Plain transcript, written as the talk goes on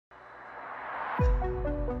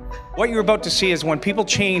What you're about to see is when people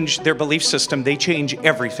change their belief system, they change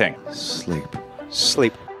everything. Sleep.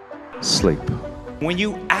 Sleep. Sleep. When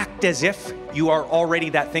you act as if you are already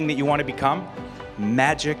that thing that you want to become,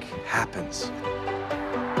 magic happens.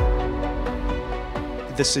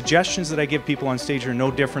 The suggestions that I give people on stage are no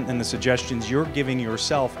different than the suggestions you're giving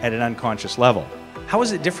yourself at an unconscious level. How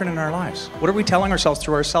is it different in our lives? What are we telling ourselves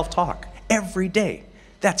through our self-talk every day?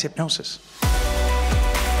 That's hypnosis.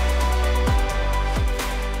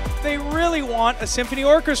 They really want a symphony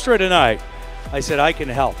orchestra tonight. I said, I can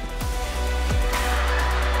help.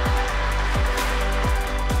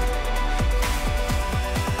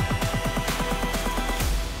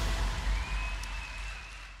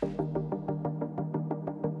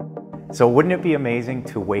 So wouldn't it be amazing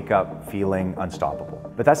to wake up feeling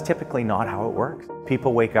unstoppable? But that's typically not how it works.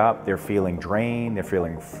 People wake up, they're feeling drained, they're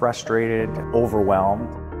feeling frustrated,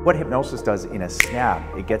 overwhelmed. What hypnosis does in a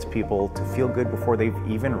snap, it gets people to feel good before they've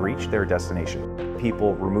even reached their destination.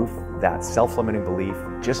 People remove that self-limiting belief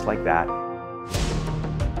just like that.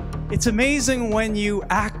 It's amazing when you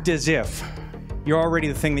act as if you're already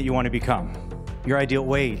the thing that you want to become. Your ideal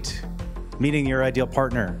weight, meeting your ideal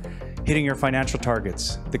partner, hitting your financial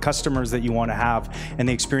targets, the customers that you want to have, and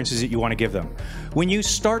the experiences that you want to give them. When you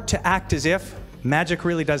start to act as if, magic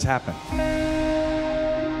really does happen.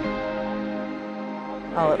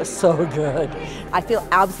 Oh, it was so good. I feel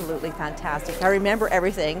absolutely fantastic. I remember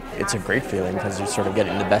everything. It's a great feeling because you're sort of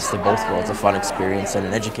getting the best of both worlds, a fun experience and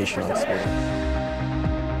an educational experience.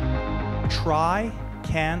 Try,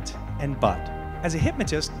 can't, and but. As a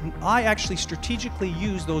hypnotist, I actually strategically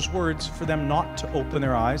use those words for them not to open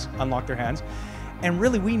their eyes, unlock their hands. And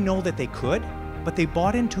really, we know that they could, but they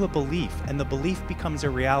bought into a belief, and the belief becomes a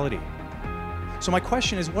reality. So my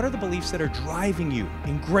question is, what are the beliefs that are driving you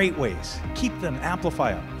in great ways? Keep them,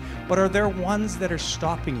 amplify them. But are there ones that are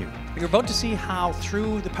stopping you? You're about to see how,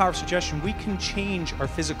 through the power of suggestion, we can change our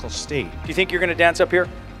physical state. Do you think you're going to dance up here?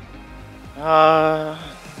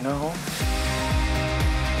 No.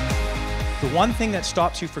 The one thing that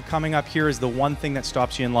stops you from coming up here is the one thing that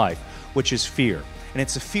stops you in life, which is fear. And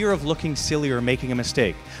it's the fear of looking silly or making a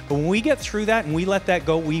mistake. But when we get through that and we let that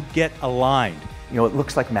go, we get aligned. You know, it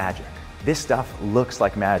looks like magic. This stuff looks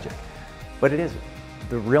like magic, but it isn't.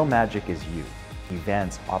 The real magic is you.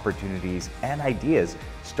 Events, opportunities, and ideas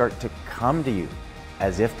start to come to you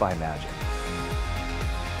as if by magic.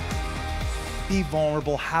 Be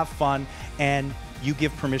vulnerable, have fun, and you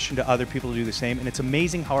give permission to other people to do the same. And it's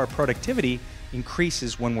amazing how our productivity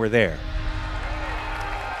increases when we're there.